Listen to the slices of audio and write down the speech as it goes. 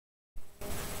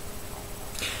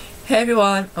Hey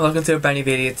everyone, and welcome to a brand new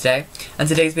video today. And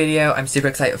today's video I'm super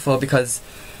excited for because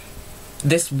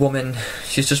this woman,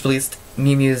 she's just released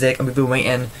new music and we've been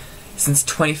waiting since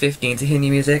 2015 to hear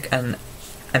new music, and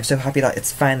I'm so happy that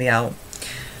it's finally out.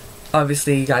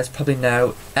 Obviously you guys probably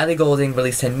know Ellie Goulding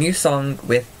released her new song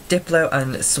with Diplo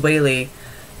and Swae.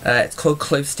 It's called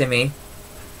Close to Me,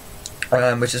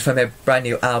 which is from her brand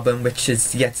new album which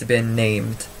is yet to be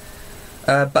named.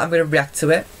 But I'm going to react to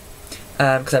it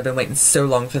because I've been waiting so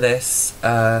long for this.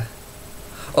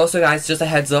 Also guys, just a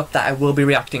heads up that I will be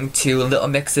reacting to Little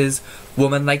Mix's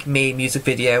Woman Like Me music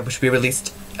video, which will be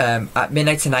released at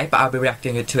midnight tonight, but I'll be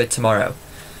reacting to it tomorrow.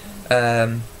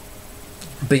 But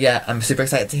yeah, I'm super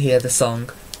excited to hear the song.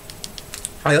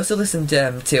 I also listened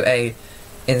to a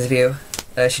interview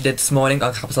she did this morning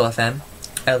on Capital FM,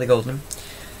 Ellie Goulding.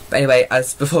 But anyway,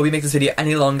 before we make this video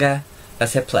any longer,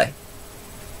 let's hit play.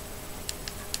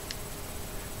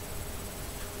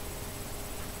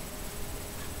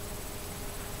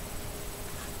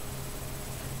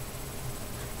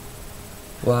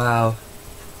 Wow.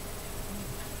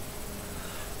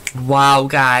 Wow,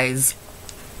 guys.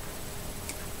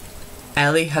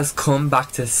 Ellie has come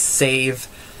back to save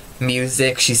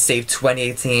music. She saved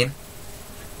 2018.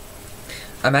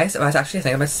 I might actually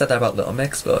think I might have said that about Little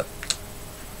Mix, but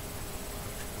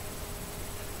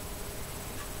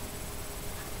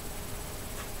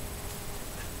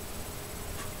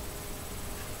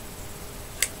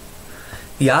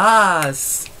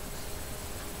yes.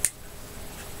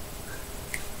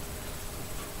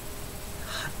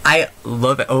 I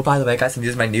love it. Oh, by the way, guys, I'm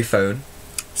using my new phone.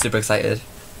 Super excited.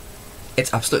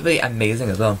 It's absolutely amazing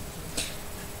as well.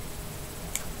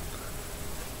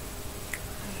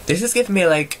 This is giving me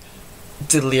like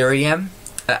Delirium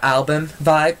album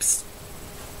vibes.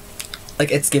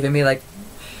 Like it's giving me like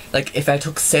if I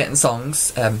took certain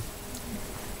songs, I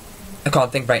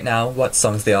can't think right now what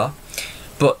songs they are,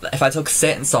 but if I took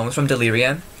certain songs from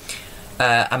Delirium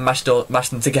and mashed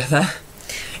them together,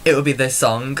 it would be this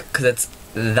song, because it's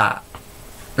that.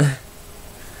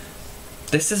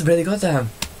 This is really good though.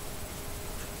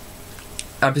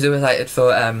 I'm super excited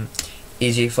for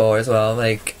EG4 as well.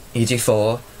 Like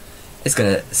EG4 is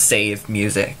gonna save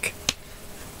music.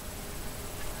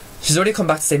 She's already come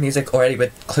back to save music already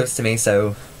with Close to Me,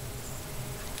 so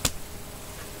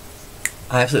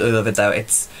I absolutely love it though.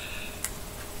 It's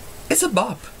a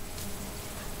bop.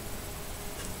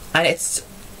 And it's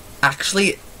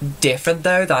actually different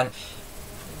though than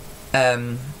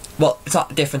well, it's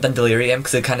not different than Delirium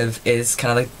because it kind of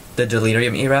like the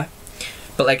Delirium era.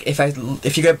 But like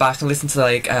if you go back and listen to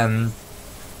like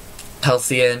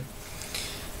Halcyon,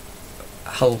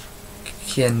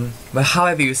 well,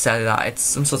 however you say that, it's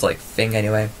some sort of like thing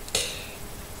anyway.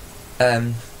 How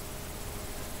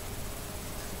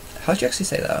do you actually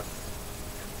say that?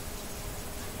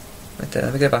 Right there,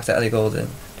 let me go back to Ellie Goulding.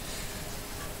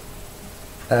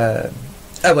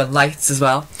 Oh, and Lights as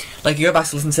well. Like, you go back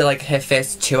to listen to like her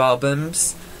first two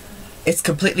albums, it's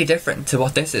completely different to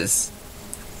what this is.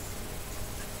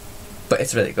 But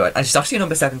it's really good. And she's actually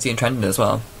number 17 trending as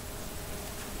well.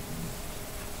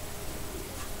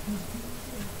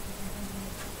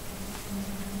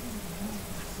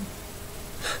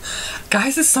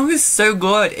 Guys, this song is so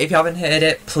good. If you haven't heard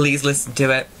it, please listen to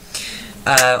it.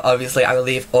 Obviously, I will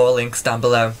leave all links down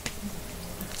below.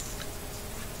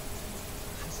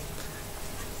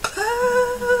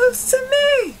 Close to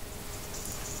me!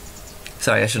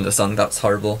 Sorry, I shouldn't have sung. That's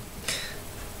horrible.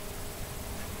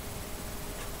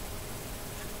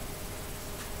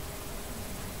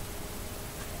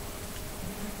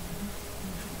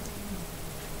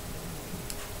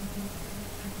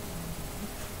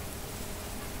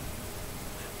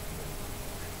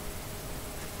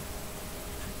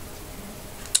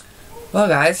 Well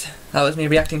guys, that was me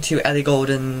reacting to Ellie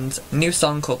Goulding's new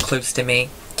song called Close to Me.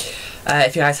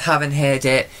 If you guys haven't heard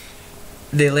it,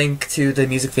 the link to the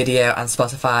music video and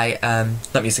Spotify,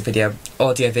 not music video,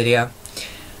 audio video,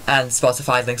 and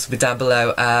Spotify links will be down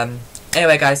below.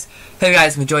 Anyway guys, hope you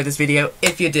guys enjoyed this video.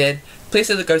 If you did, please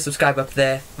do go subscribe up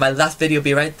there. My last video will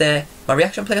be right there, my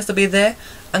reaction playlist will be there,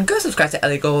 and go subscribe to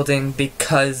Ellie Goulding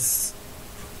because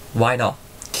why not?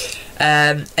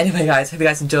 Anyway guys, hope you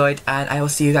guys enjoyed, and I will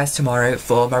see you guys tomorrow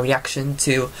for my reaction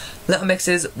to Little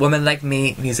Mix's Woman Like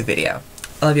Me music video.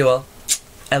 I love you all.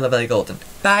 I love Ellie Goulding.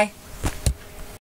 Bye!